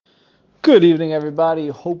Good evening, everybody.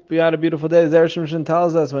 Hope you had a beautiful day. Shemesh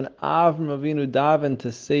tells us when Avram Avinu davened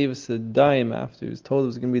to save Sodom after he was told it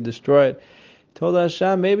was going to be destroyed, he told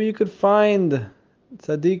Hashem, maybe you could find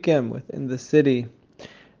tzaddikim within the city.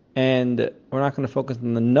 And we're not going to focus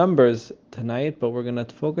on the numbers tonight, but we're going to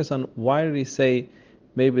focus on why did he say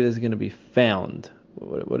maybe there's going to be found.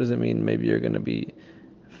 What does it mean? Maybe you're going to be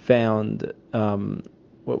found.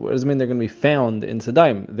 What does it mean they're going to be found in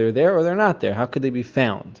Sodom? They're there or they're not there? How could they be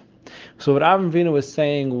found? So what Avram Avinu was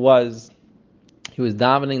saying was, he was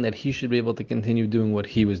davening that he should be able to continue doing what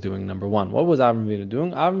he was doing, number one. What was Avram Avinu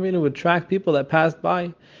doing? Avram Avinu would track people that passed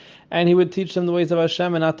by, and he would teach them the ways of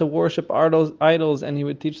Hashem and not to worship idols, and he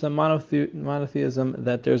would teach them monotheism,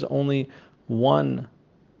 that there's only one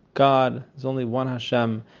God, there's only one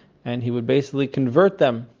Hashem, and he would basically convert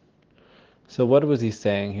them. So what was he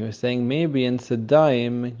saying? He was saying maybe in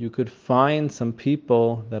Sodom you could find some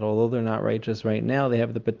people that although they're not righteous right now, they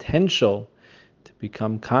have the potential to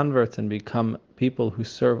become converts and become people who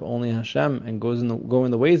serve only Hashem and go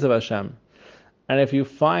in the ways of Hashem. And if you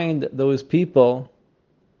find those people,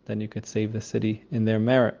 then you could save the city in their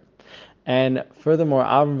merit. And furthermore,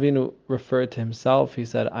 Avram Avinu referred to himself. He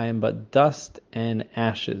said, I am but dust and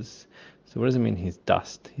ashes. So what does it mean he's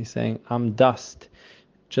dust? He's saying, I'm dust.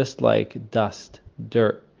 Just like dust,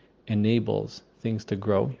 dirt enables things to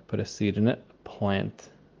grow. You put a seed in it, a plant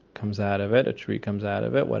comes out of it, a tree comes out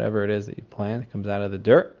of it, whatever it is that you plant comes out of the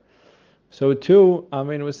dirt. So too,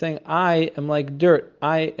 it was saying, I am like dirt.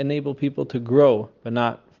 I enable people to grow, but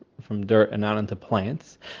not from dirt and not into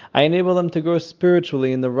plants. I enable them to grow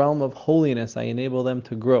spiritually in the realm of holiness. I enable them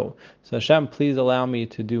to grow. So Hashem, please allow me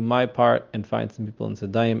to do my part and find some people in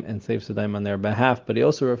Sodom and save Sodom on their behalf. But he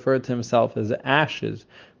also referred to himself as ashes.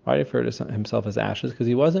 Why did he refer to himself as ashes? Because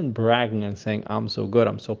he wasn't bragging and saying, I'm so good,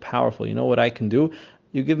 I'm so powerful. You know what I can do?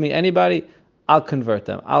 You give me anybody, I'll convert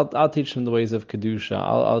them. I'll teach them the ways of kedusha.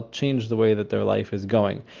 I'll change the way that their life is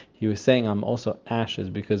going. He was saying, I'm also ashes,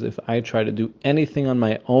 because if I try to do anything on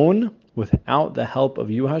my own without the help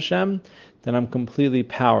of you, Hashem, then I'm completely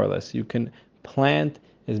powerless. You can plant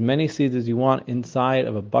as many seeds as you want inside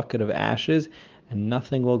of a bucket of ashes, and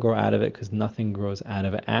nothing will grow out of it, because nothing grows out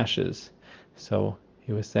of ashes. So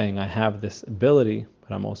he was saying, I have this ability,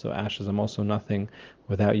 but I'm also ashes. I'm also nothing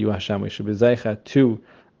without you, Hashem. We should be zeicha to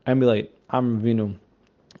emulate Avram Avinu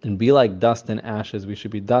and be like dust and ashes. We should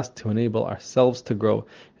be dust to enable ourselves to grow,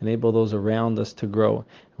 enable those around us to grow.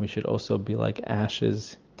 And we should also be like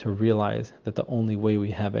ashes to realize that the only way we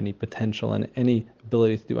have any potential and any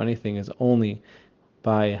ability to do anything is only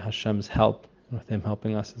by Hashem's help. And with Him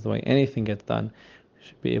helping us is the way anything gets done. We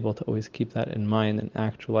should be able to always keep that in mind and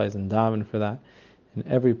actualize and daven for that in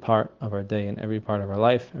every part of our day, in every part of our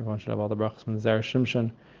life. Everyone should have all the brachas from the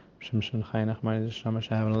Shimshon, Shimshon, Chai, Nachman,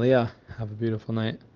 shelama, have a beautiful night.